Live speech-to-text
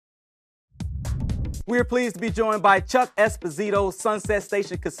We're pleased to be joined by Chuck Esposito, Sunset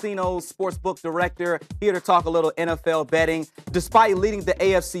Station Casino's sportsbook director, here to talk a little NFL betting. Despite leading the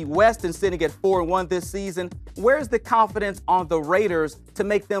AFC West and sitting at 4-1 this season, where's the confidence on the Raiders to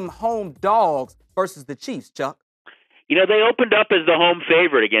make them home dogs versus the Chiefs, Chuck? You know, they opened up as the home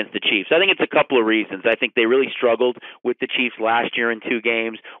favorite against the Chiefs. I think it's a couple of reasons. I think they really struggled with the Chiefs last year in 2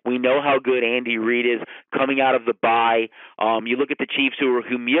 games. We know how good Andy Reid is coming out of the bye. You look at the Chiefs, who were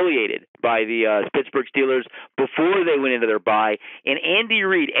humiliated by the Pittsburgh Steelers before they went into their bye. And Andy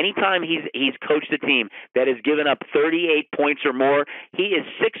Reid, anytime he's coached a team that has given up 38 points or more, he is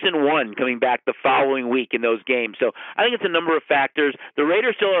 6-1 coming back the following week in those games. So I think it's a number of factors. The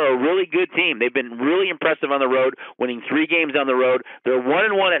Raiders still are a really good team. They've been really impressive on the road, winning 3 games on the road. They're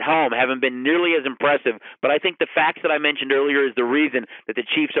 1-1 at home, haven't been nearly as impressive. But I think the facts that I mentioned earlier is the reason that the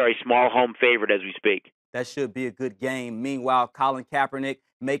Chiefs are a small home favorite as we speak. That should be a good game. Meanwhile, Colin Kaepernick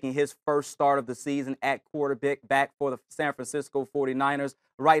making his first start of the season at quarterback back for the San Francisco 49ers.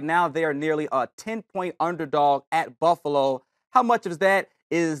 Right now, they are nearly a 10-point underdog at Buffalo. How much of that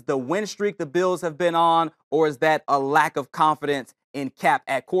is the win streak the Bills have been on, or is that a lack of confidence in Cap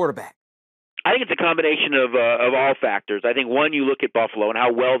at quarterback? I think it's a combination of all factors. I think, one, you look at Buffalo and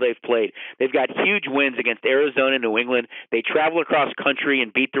how well they've played. They've got huge wins against Arizona and New England. They travel across country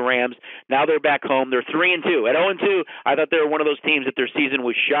and beat the Rams. Now they're back home. They're 3-2. At 0-2, I thought they were one of those teams that their season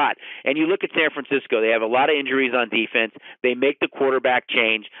was shot. And you look at San Francisco. They have a lot of injuries on defense. They make the quarterback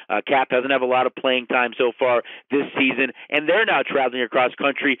change. Cap doesn't have a lot of playing time so far this season, and they're now traveling across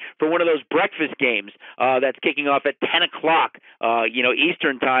country for one of those breakfast games that's kicking off at 10 o'clock,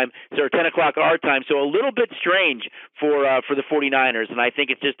 Eastern time, or 10 o'clock our time. So a little bit strange for the 49ers, and I think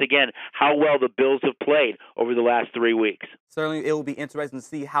it's just, again, how well the Bills have played over the last 3 weeks. Certainly, it will be interesting to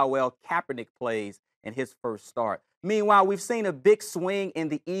see how well Kaepernick plays in his first start. Meanwhile, we've seen a big swing in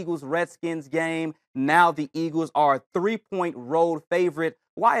the Eagles-Redskins game. Now the Eagles are a 3-point road favorite.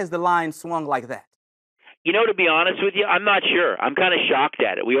 Why is the line swung like that? You know, to be honest with you, I'm not sure. I'm kind of shocked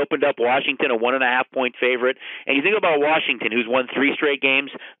at it. We opened up Washington a 1.5-point favorite. And you think about Washington, who's won 3 straight games.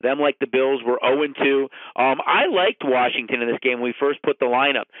 Them, like the Bills, were 0-2. I liked Washington in this game when we first put the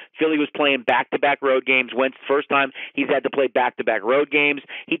lineup. Philly was playing back-to-back road games. Wentz, first time he's had to play back-to-back road games.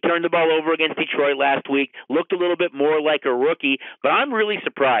 He turned the ball over against Detroit last week, looked a little bit more like a rookie. But I'm really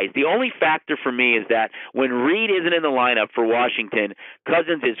surprised. The only factor for me is that when Reed isn't in the lineup for Washington,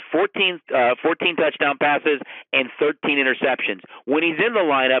 Cousins is 14 touchdown passes and 13 interceptions. When he's in the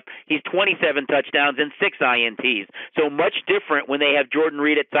lineup, he's 27 touchdowns and 6 INTs. So much different when they have Jordan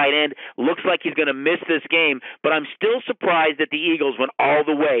Reed at tight end. Looks like he's going to miss this game, but I'm still surprised that the Eagles went all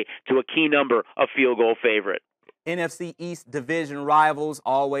the way to a key number, a field goal favorite. NFC East division rivals,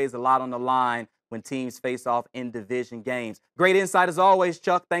 always a lot on the line when teams face off in division games. Great insight as always,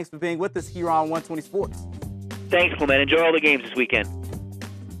 Chuck. Thanks for being with us here on 120 Sports. Thanks, Clement. Enjoy all the games this weekend.